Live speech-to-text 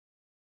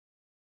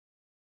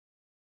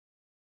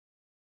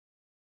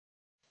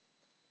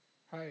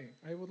Hi,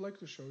 I would like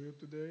to show you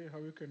today how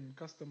you can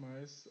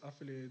customize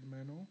affiliate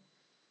menu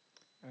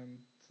and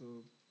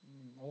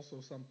also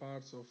some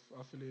parts of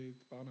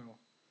affiliate panel.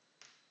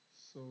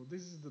 So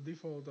this is the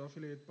default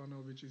affiliate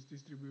panel which is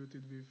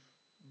distributed with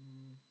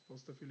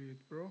Post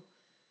Affiliate Pro,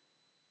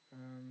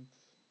 and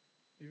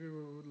if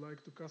you would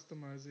like to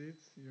customize it,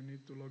 you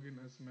need to log in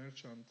as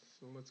merchant.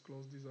 So let's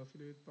close this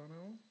affiliate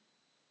panel,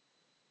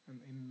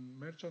 and in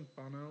merchant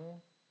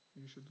panel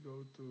you should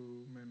go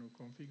to menu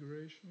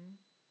configuration,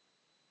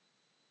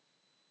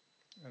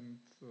 and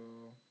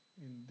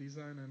in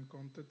design and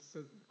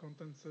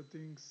content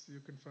settings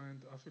you can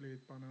find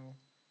affiliate panel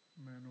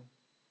menu.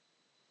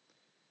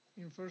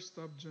 In first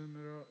tab,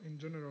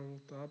 general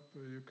tab,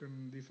 you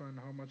can define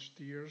how much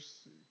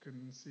tiers you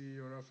can see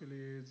your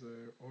affiliates,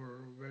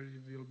 or where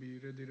you will be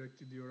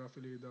redirected your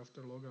affiliate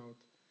after logout.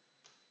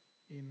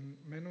 In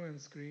menu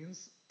and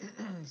screens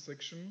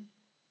section,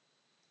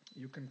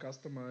 you can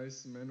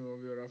customize menu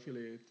of your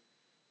affiliate.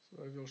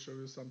 So I will show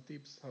you some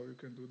tips how you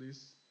can do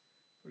this.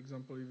 For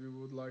example, if you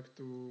would like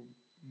to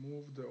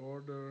move the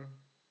order,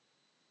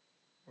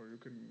 or you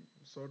can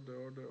sort the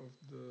order of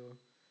the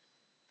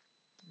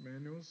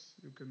menus,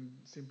 you can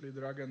simply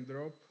drag and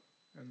drop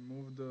and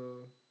move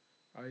the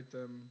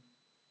item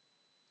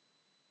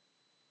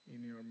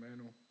in your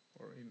menu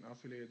or in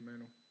affiliate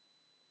menu.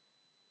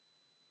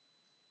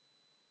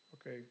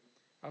 Okay,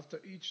 after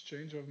each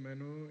change of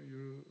menu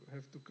you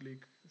have to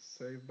click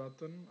save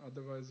button,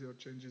 otherwise your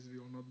changes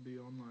will not be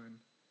online.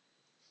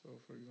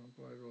 So for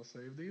example, I will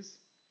save this.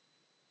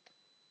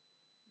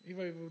 If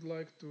I would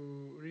like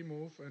to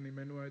remove any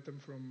menu item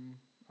from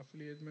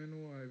affiliate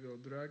menu, I will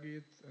drag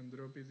it and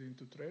drop it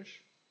into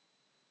trash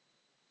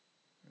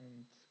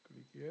and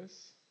click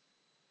yes,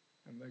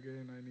 and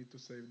again I need to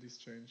save this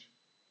change.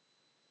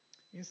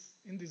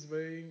 In this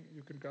way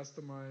you can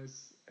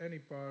customize any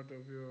part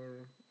of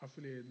your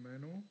affiliate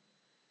menu,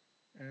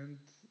 and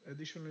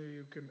additionally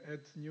you can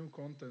add new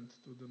content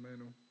to the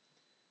menu.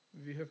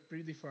 We have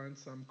predefined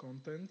some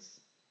contents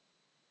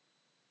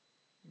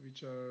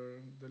which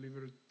are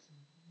delivered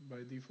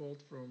by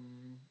default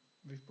from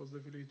with Post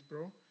Affiliate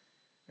Pro,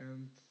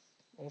 and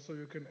also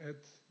you can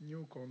add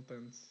new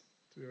contents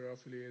to your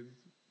affiliate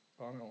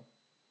panel.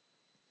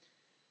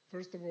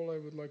 First of all, I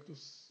would like to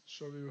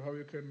show you how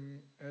you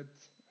can add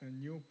a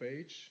new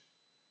page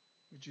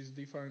which is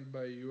defined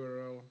by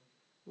URL.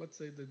 Let's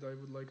say that I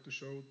would like to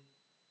show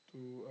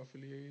to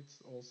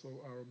affiliates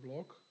also our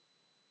blog.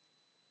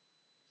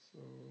 So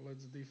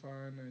let's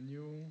define a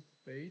new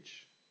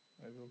page.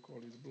 I will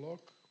call it blog,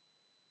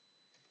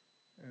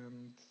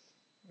 and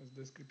as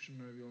description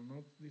I will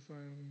not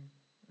define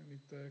any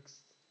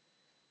text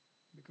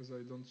because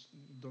I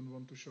don't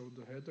want to show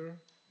the header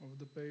of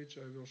the page.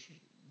 I will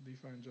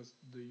define just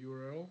the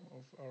URL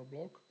of our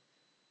blog,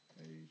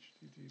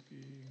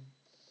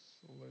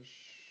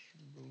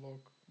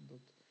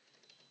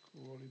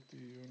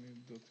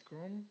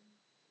 http://blog.qualityunit.com.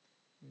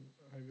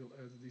 I will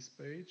add this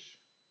page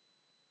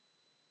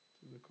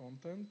to the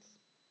content,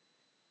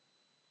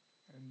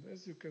 and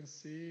as you can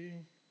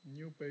see,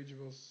 new page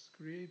was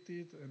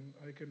created and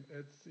I can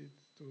add it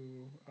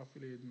to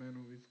affiliate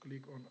menu with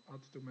click on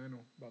add to menu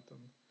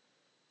button.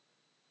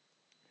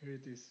 Here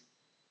it is.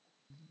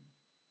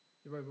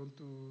 If I want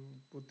to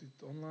put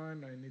it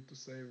online, I need to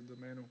save the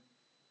menu.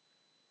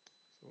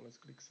 So let's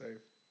click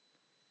save.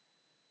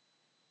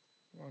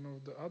 One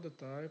of the other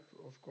type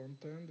of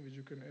content which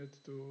you can add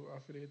to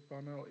affiliate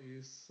panel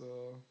is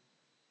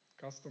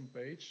custom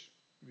page,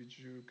 which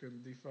you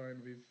can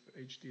define with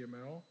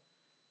HTML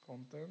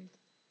content.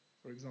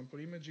 For example,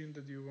 imagine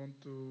that you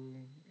want to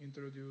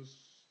introduce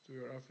to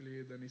your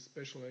affiliate any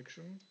special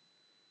action.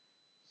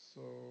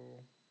 So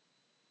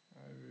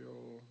I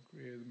will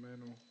create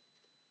menu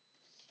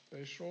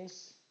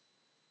specials.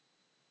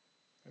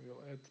 I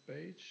will add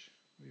page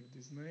with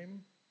this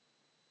name,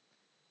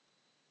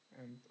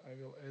 and I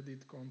will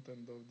edit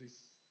content of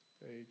this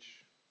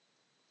page.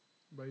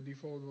 By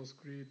default was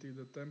created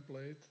a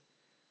template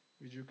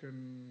which you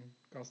can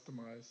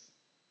customize.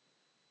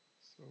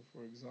 So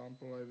for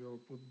example, I will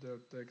put the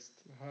text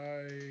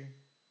hi.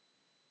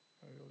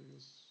 I will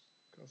use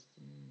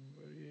custom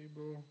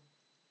variable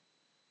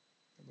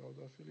about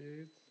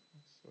affiliate.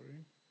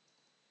 Sorry.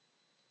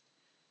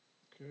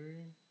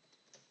 Okay.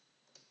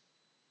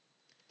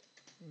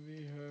 We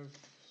have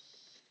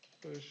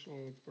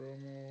special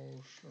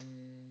promotion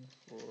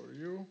for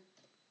you.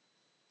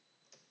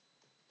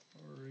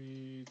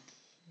 Read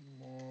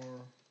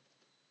more,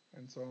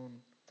 and so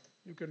on.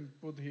 You can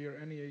put here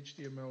any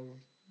HTML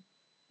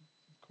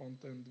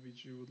content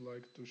which you would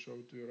like to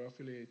show to your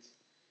affiliates.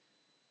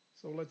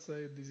 So let's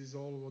say this is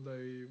all what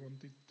I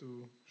wanted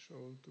to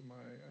show to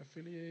my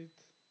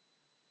affiliate,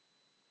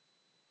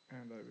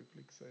 and I will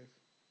click save.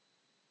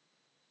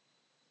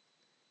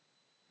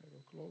 I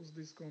will close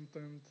this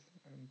content,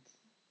 and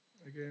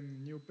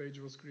again new page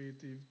was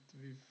created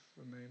with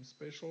a name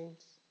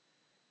specials,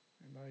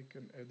 and I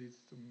can edit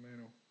to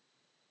menu.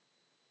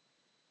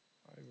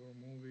 I will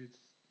move it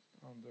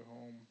under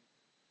home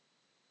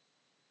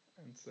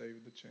and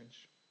save the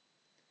change.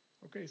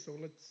 Okay, so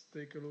let's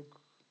take a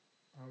look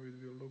how it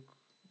will look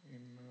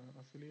in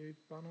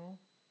affiliate panel.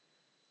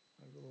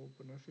 I will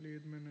open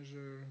affiliate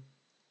manager,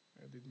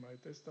 edit my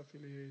test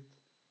affiliate,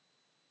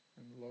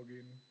 and log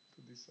in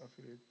to this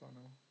affiliate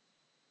panel.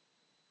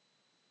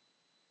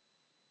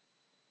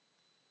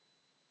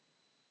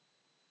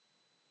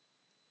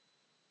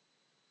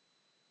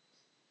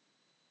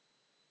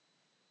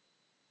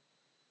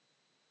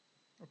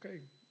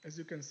 Okay, as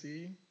you can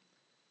see,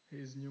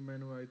 here is new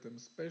menu item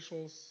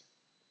specials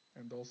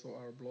and also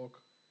our block.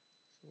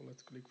 So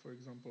let's click, for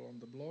example, on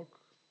the block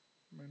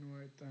menu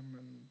item,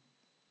 and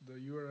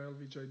the URL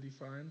which I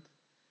defined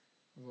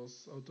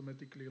was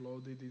automatically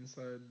loaded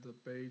inside the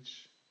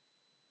page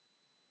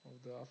of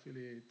the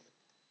affiliate.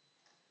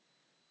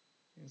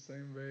 In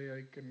same way,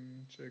 I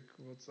can check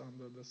what's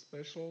under the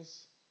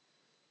specials.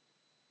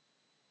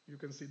 You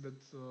can see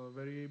that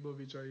variable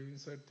which I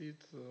inserted,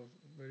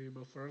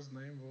 variable first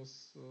name,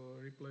 was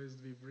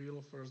replaced with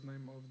real first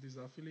name of this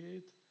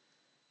affiliate,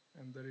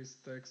 and there is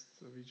text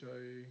which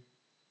I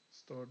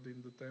stored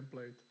in the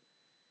template.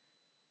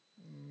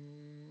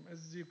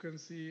 As you can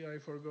see, I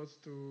forgot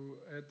to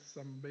add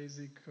some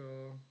basic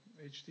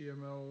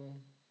HTML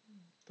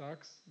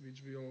tags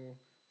which will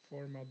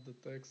format the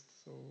text,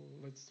 so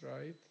let's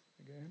try it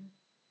again.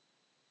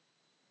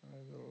 I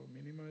will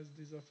minimize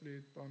this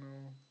affiliate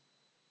panel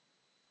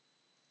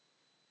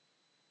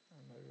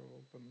and I will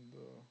open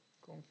the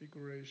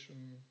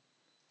configuration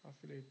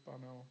affiliate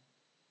panel,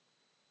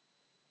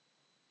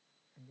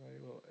 and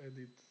I will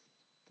edit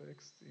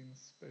text in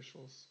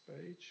specials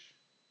page,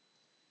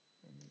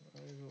 and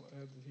I will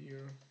add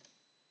here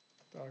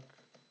tag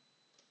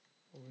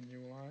of a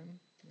new line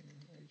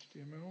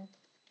in HTML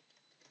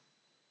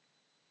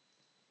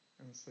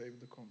and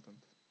save the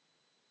content.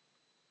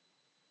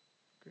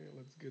 Okay,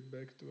 let's get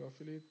back to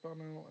affiliate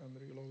panel and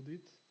reload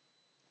it.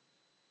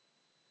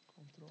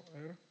 Ctrl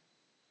R.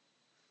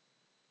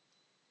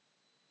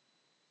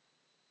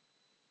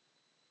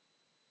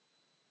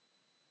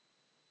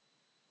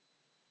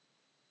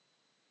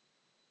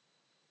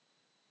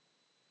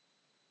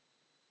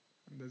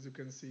 And as you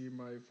can see,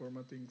 my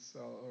formattings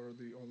are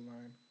already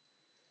online.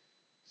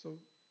 So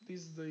this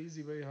is the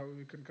easy way how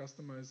you can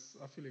customize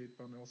affiliate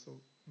panel.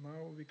 So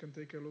now we can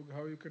take a look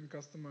how you can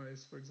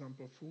customize, for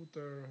example,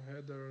 footer,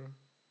 header,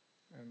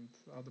 and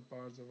other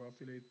parts of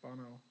affiliate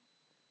panel.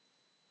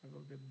 I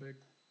will get back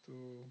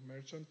to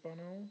merchant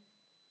panel,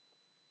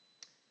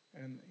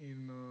 and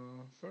in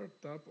third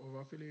tab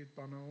of affiliate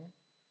panel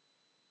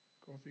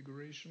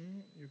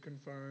configuration, you can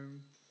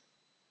find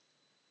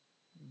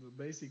the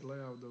basic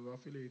layout of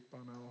affiliate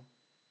panel.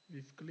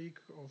 With click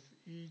of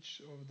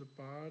each of the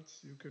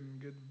parts, you can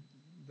get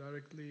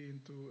directly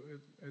into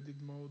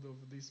edit mode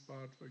of this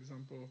part. For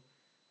example,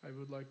 I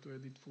would like to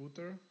edit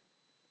footer,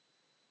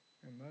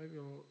 and I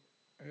will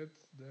add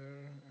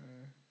there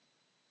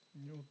a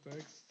new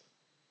text.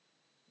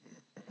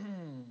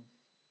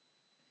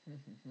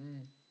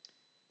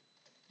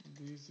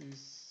 This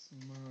is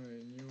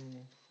my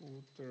new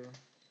footer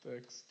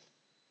text,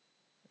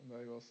 and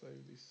I will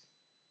save this.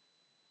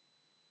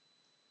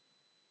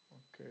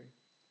 Okay.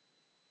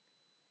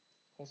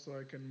 Also,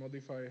 I can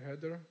modify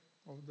header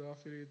of the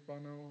affiliate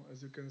panel.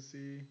 As you can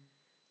see,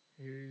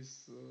 here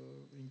is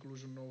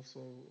inclusion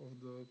also of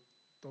the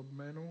top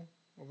menu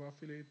of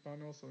affiliate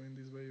panel. So in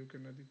this way, you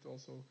can edit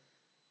also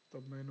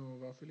top menu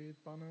of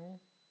affiliate panel.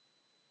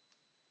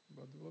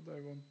 But what I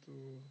want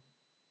to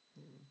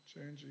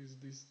change is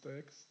this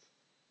text,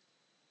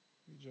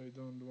 which I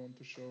don't want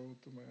to show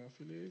to my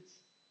affiliates.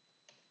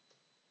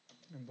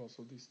 And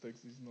also this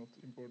text is not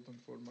important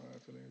for my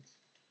affiliates.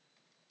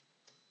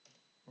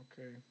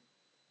 Okay,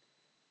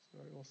 so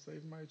I will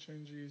save my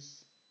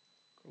changes,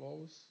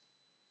 close,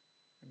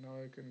 and now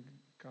I can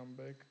come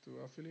back to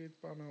affiliate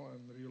panel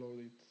and reload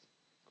it.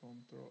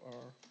 Ctrl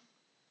R.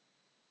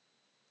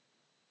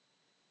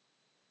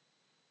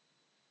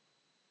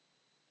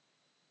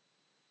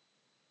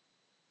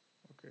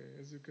 Okay,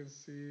 as you can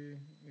see,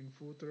 in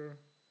footer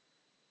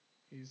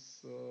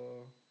is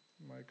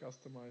my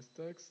customized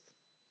text,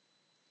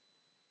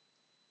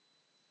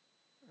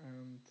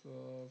 and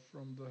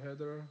from the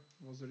header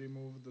was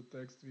removed the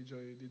text which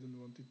I didn't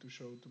want it to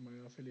show to my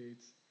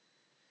affiliates.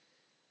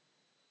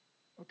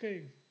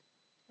 Okay,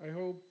 I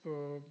hope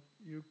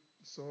you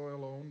saw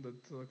alone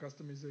that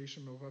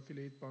customization of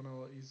affiliate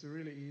panel is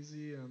really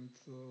easy, and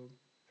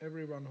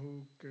everyone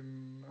who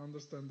can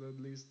understand at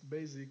least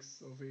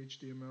basics of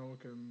HTML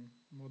can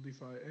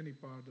modify any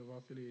part of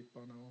affiliate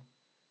panel.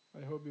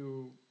 I hope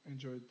you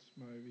enjoyed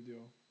my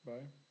video.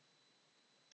 Bye.